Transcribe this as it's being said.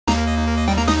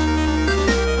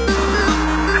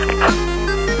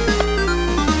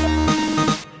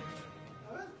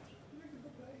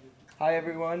Hi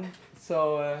everyone.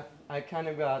 So I kind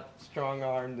of got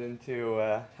strong-armed into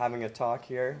having a talk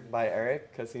here by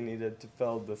Eric because he needed to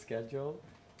fill the schedule,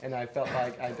 and I felt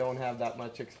like I don't have that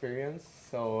much experience,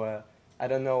 so I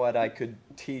don't know what I could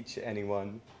teach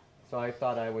anyone. So I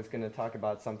thought I was going to talk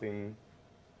about something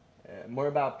more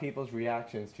about people's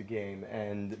reactions to game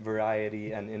and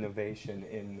variety and innovation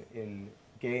in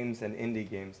games and indie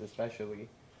games especially.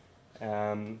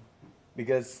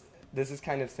 Because this is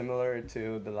kind of similar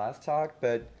to the last talk,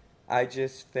 but I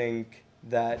just think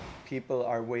that people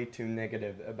are way too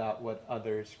negative about what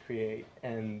others create,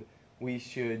 and we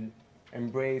should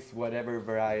embrace whatever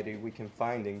variety we can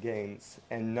find in games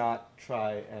and not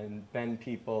try and bend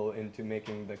people into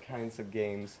making the kinds of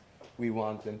games we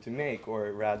want them to make,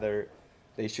 or rather,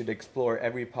 they should explore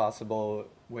every possible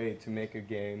way to make a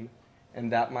game,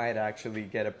 and that might actually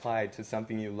get applied to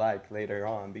something you like later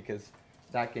on, because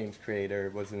that game's creator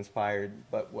was inspired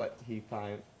by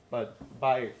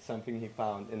something he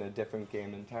found in a different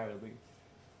game entirely.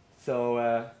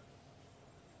 So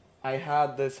I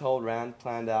had this whole rant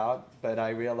planned out, but I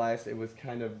realized it was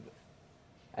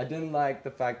I didn't like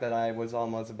the fact that I was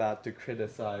almost about to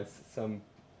criticize some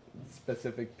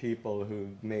specific people who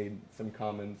made some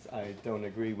comments I don't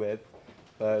agree with,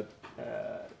 but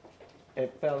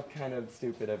it felt kind of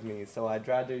stupid of me, so I'd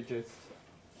rather just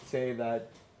say that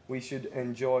we should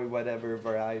enjoy whatever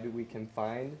variety we can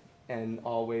find and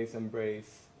always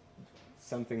embrace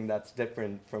something that's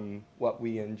different from what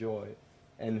we enjoy,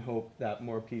 and hope that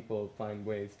more people find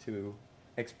ways to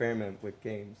experiment with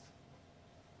games.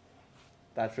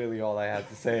 That's really all I had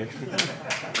to say. Do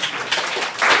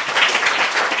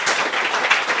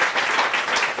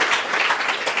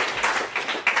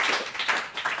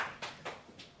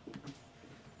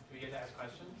we get to ask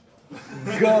questions?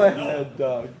 Go ahead,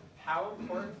 Doug. How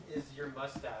important is your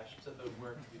mustache to the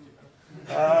work you do?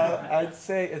 I'd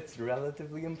say it's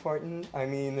relatively important. I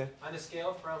mean, on a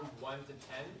scale from 1 to 10,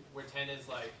 where 10 is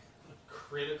like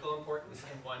critical importance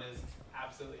and 1 is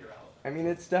absolutely irrelevant. I mean,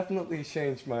 it's definitely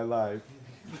changed my life.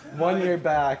 1 year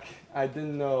back, I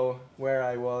didn't know where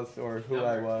I was or who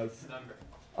I was. Number.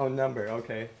 Oh, number,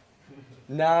 okay.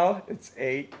 Now it's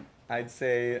 8. I'd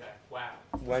say Okay. Wow.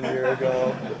 1 year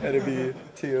ago, it'd be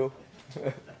 2.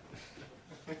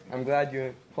 I'm glad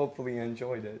you hopefully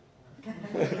enjoyed it.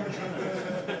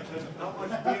 How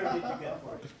much beer did you get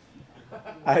for it?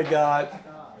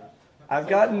 I've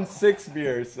gotten 6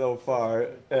 beers so far,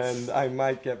 and I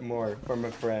might get more from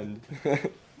a friend.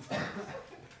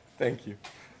 Thank you.